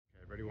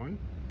1,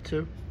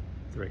 2,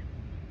 3.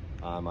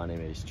 My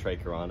name is Tre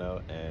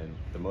Carano, and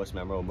the most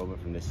memorable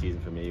moment from this season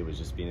for me was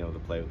just being able to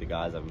play with the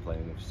guys I've been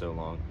playing with for so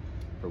long.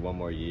 For one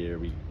more year,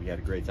 we had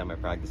a great time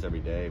at practice every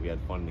day. We had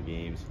fun in the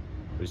games.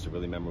 It was just a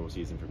really memorable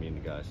season for me and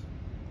the guys.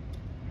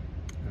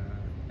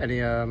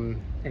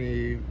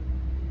 Any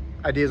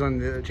ideas on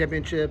the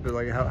championship, or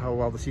like how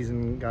well the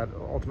season got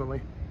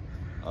ultimately?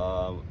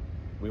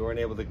 We weren't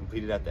able to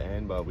complete it at the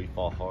end, but we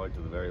fought hard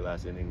to the very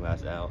last inning,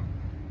 last out.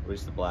 It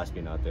was just a blast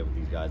being out there with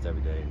these guys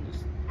every day and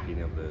just being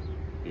able to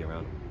be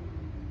around them.